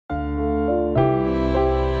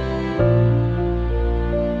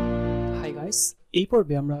Guys, এই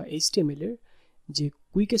পর্বে আমরা HTML এর যে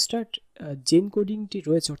কুইক স্টার্ট জেন কোডিংটি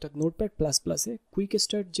রয়েছে অর্থাৎ নোটপ্যাড প্লাস প্লাসে কুইক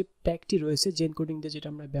স্টার্ট যে ট্যাগটি রয়েছে জেন কোডিং দিয়ে যেটা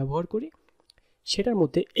আমরা ব্যবহার করি সেটার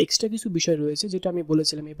মধ্যে এক্সট্রা কিছু বিষয় রয়েছে যেটা আমি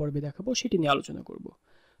বলেছিলাম এই পর্বে দেখাবো, সেটি নিয়ে আলোচনা করব।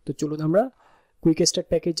 তো চলুন আমরা কুইক স্টার্ট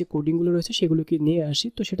প্যাকের যে কোডিংগুলো রয়েছে সেগুলোকে নিয়ে আসি।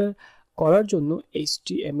 তো সেটা করার জন্য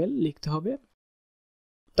HTML লিখতে হবে,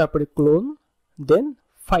 তারপরে ক্লোন, দেন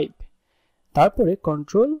 5, তারপরে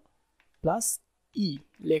Ctrl+E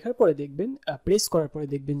লেখার পরে দেখবেন, প্রেস করার পরে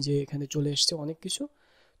দেখবেন যে এখানে চলে এসেছে অনেক কিছু।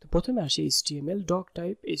 তো প্রথমে আসি HTML, ডক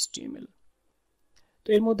টাইপ HTML। তো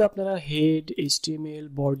এর মধ্যে আপনারা হেড, HTML,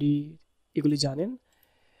 বডি এগুলি জানেন,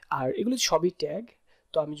 আর এগুলি সবই ট্যাগ।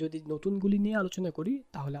 তো আমি যদি নতুনগুলি নিয়ে আলোচনা করি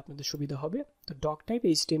তাহলে আপনাদের সুবিধা হবে। তো ডক টাইপ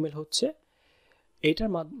HTML হচ্ছে এটার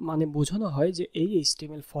মানে বোঝানো হয় যে এই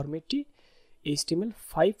HTML ফরম্যাটটি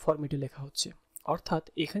HTML5 ফরম্যাটে লেখা হচ্ছে, অর্থাৎ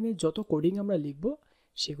এখানে যত কোডিং আমরা লিখব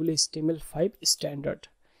সেগুলো HTML5 স্ট্যান্ডার্ড।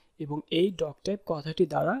 এবং এই ডক টাইপ কথাটি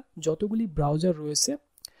দ্বারা যতগুলি ব্রাউজার রয়েছে,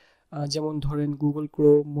 যেমন ধরেন গুগল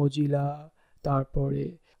ক্রোম, মজিলা, তারপরে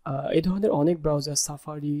এই ধরনের অনেক ব্রাউজার,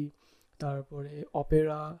 সাফারি, তারপরে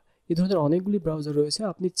অপেরা, এই ধরনের অনেকগুলি ব্রাউজার রয়েছে।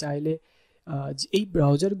 আপনি চাইলে এই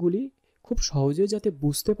ব্রাউজারগুলি খুব সহজে যাতে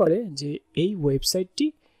বুঝতে পারে যে এই ওয়েবসাইটটি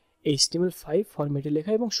HTML5 ফরম্যাটে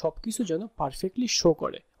লেখা এবং সব কিছু যেন পারফেক্টলি শো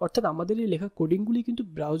করে, অর্থাৎ আমাদের এই লেখা কোডিংগুলি কিন্তু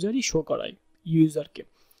ব্রাউজারই শো করায় ইউজারকে,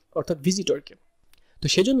 অর্থাৎ ভিজিটরকে। তো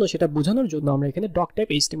সেজন্য সেটা বোঝানোর জন্য আমরা এখানে ডক টাইপ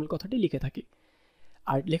HTML কথাটি লিখে থাকি।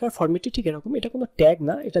 আর লেখার ফরম্যাটটি ঠিক এরকম, এটা কোনো ট্যাগ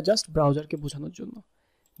না, এটা জাস্ট ব্রাউজারকে বোঝানোর জন্য।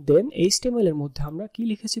 দেন HTML এর মধ্যে আমরা কি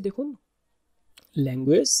লিখেছি দেখুন,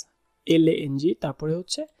 ল্যাঙ্গুয়েজ, LANG, তারপরে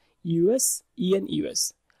হচ্ছে US,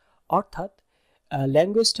 অর্থাৎ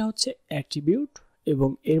ল্যাঙ্গুয়েজটা হচ্ছে অ্যাট্রিবিউট এবং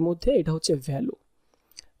এর মধ্যে এটা হচ্ছে ভ্যালু।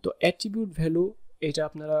 তো অ্যাট্রিবিউট ভ্যালু এটা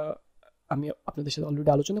আমি আপনাদের সাথে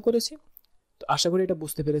অলরেডি আলোচনা করেছি। তো আশা করি এটা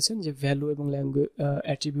বুঝতে পেরেছেন যে ভ্যালু এবং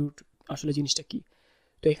অ্যাট্রিবিউট আসলে জিনিসটা কি।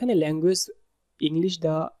 তো এখানে ল্যাঙ্গুয়েজ ইংলিশ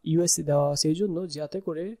দেওয়া, ইউএসএ দেওয়া সেই জন্য যাতে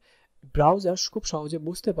করে ব্রাউজার খুব সহজে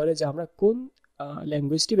বুঝতে পারে যে আমরা কোন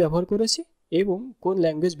ল্যাঙ্গুয়েজটি ব্যবহার করেছি এবং কোন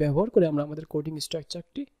ল্যাঙ্গুয়েজ ব্যবহার করে আমরা আমাদের কোডিং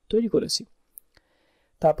স্ট্রাকচারটি তৈরি করেছি।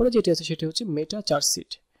 তারপরে যেটি আছে সেটি হচ্ছে মেটা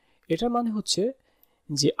চার্টশিট। এটার মানে হচ্ছে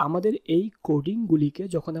যে আমাদের এই কোডিংগুলিকে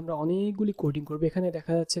যখন আমরা অনেকগুলি কোডিং করবো, এখানে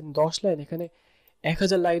দেখা যাচ্ছে 10 লাইন, এখানে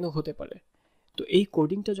 1000 লাইনও হতে পারে। তো এই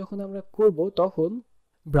কোডিংটা যখন আমরা করব তখন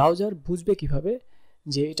ব্রাউজার বুঝবে কিভাবে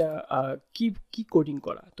যে এটা কি কোডিং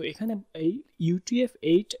করা। তো এখানে এই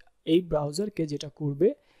UTF-8 এই ব্রাউজারকে যেটা করবে,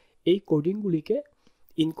 এই কোডিংগুলিকে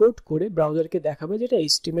ইনকোড করে ব্রাউজারকে দেখাবে যেটা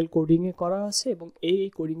HTML কোডিংয়ে করা আছে এবং এই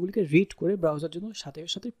কোডিংগুলিকে রিড করে ব্রাউজার জন্য সাথে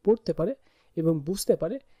সাথে পড়তে পারে এবং বুঝতে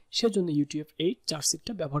পারে, সেজন্য UTF-8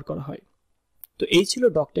 চার্টশিটটা ব্যবহার করা হয়। তো এই ছিল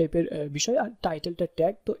ডক টাইপের বিষয়। আর টাইটেলটা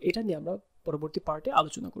ট্যাগ, তো এটা নিয়ে আমরা পরবর্তী পার্টে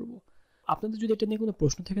আলোচনা করব। আপনাদের যদি এটা নিয়ে কোনো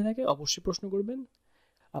প্রশ্ন থেকে থাকে অবশ্যই প্রশ্ন করবেন।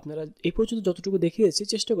 আপনারা এই পর্যন্ত যতটুকু দেখিয়েছি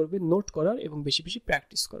চেষ্টা করবেন নোট করার এবং বেশি বেশি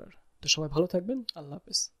প্র্যাকটিস করার। তো সবাই ভালো থাকবেন, আল্লাহ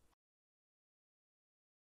হাফেজ।